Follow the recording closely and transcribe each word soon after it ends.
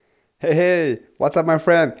Hey, what's up, my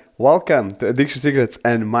friend? Welcome to Addiction Secrets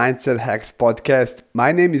and Mindset Hacks podcast.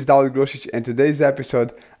 My name is David Grosic, and today's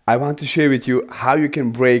episode, I want to share with you how you can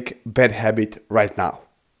break bad habit right now.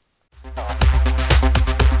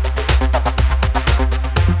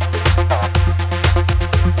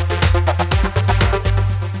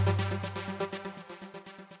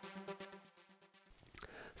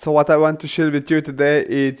 So what I want to share with you today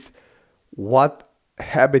is what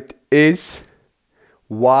habit is,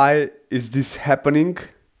 why is this happening,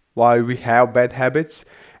 why we have bad habits,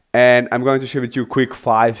 and I'm going to share with you quick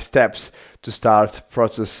 5 steps to start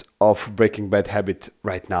process of breaking bad habit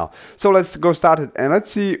right now. So let's go start it and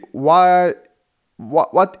let's see what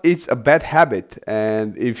is a bad habit.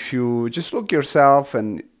 And if you just look yourself,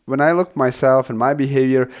 and when I look myself and my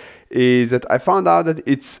behavior is that I found out that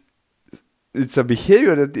it's a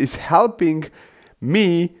behavior that is helping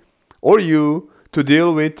me or you to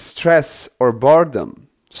deal with stress or boredom.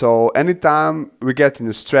 So anytime we get in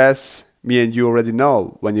a stress, me and you already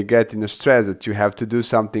know when you get in a stress that you have to do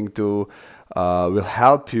something to will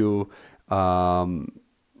help you to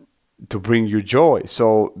bring you joy.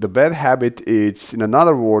 So the bad habit is, in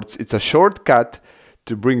other words, it's a shortcut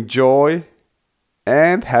to bring joy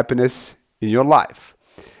and happiness in your life,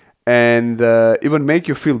 and even make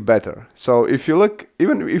you feel better. So if you look,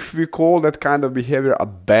 even if we call that kind of behavior a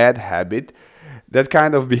bad habit, that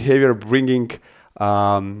kind of behavior bringing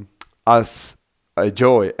us a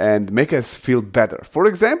joy and make us feel better. For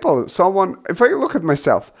example, if I look at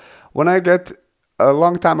myself, when I get a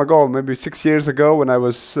long time ago, maybe 6 years ago, when I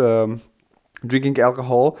was drinking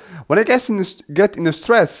alcohol, when I get in a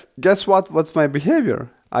stress, guess what's my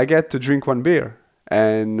behavior? I get to drink one beer.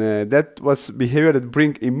 And that was behavior that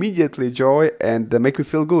bring immediately joy and make me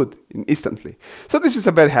feel good instantly. So this is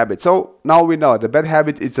a bad habit. So now we know the bad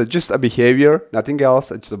habit is just a behavior, nothing else.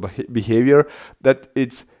 It's a behavior that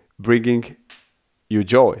it's bringing you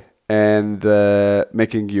joy and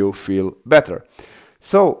making you feel better.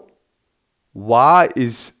 So why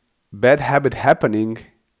is bad habit happening?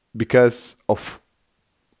 Because of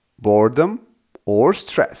boredom or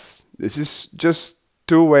stress. This is just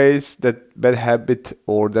 2 ways that bad habit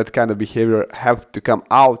or that kind of behavior have to come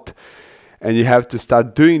out, and you have to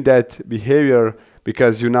start doing that behavior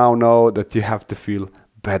because you now know that you have to feel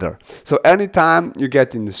better. So anytime you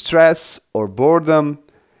get in stress or boredom,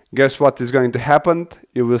 guess what is going to happen?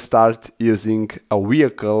 You will start using a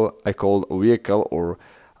vehicle, I call a vehicle or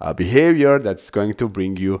a behavior that's going to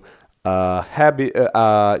bring you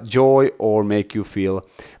joy or make you feel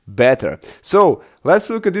better. So let's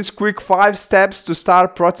look at these quick 5 steps to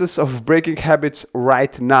start process of breaking habits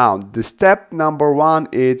right now. The step number 1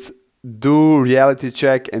 is do reality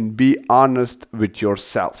check and be honest with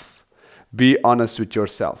yourself. Be honest with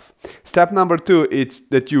yourself. Step number 2 is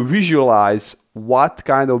that you visualize what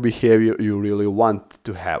kind of behavior you really want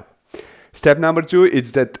to have. Step number 2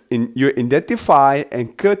 is that you identify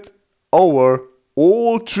and cut over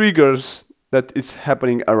all triggers that is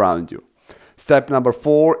happening around you. Step number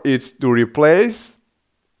 4 is to replace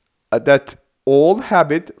that old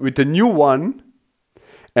habit with a new one.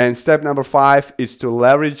 And step number 5 is to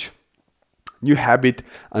leverage new habit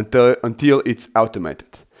until it's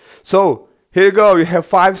automated. So here you go. You have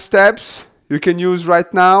 5 steps you can use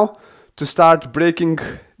right now to start breaking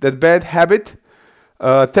that bad habit.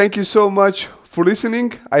 Thank you so much for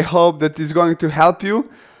listening. I hope that is going to help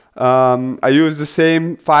you. I use the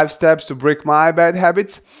same 5 steps to break my bad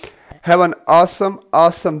habits. Have an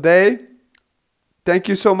awesome day. Thank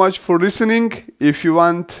you so much for listening. If you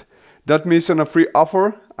want, don't miss on a free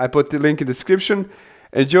offer. I put the link in the description.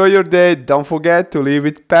 Enjoy your day. Don't forget to live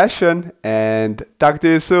with passion, and talk to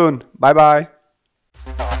you soon. Bye bye.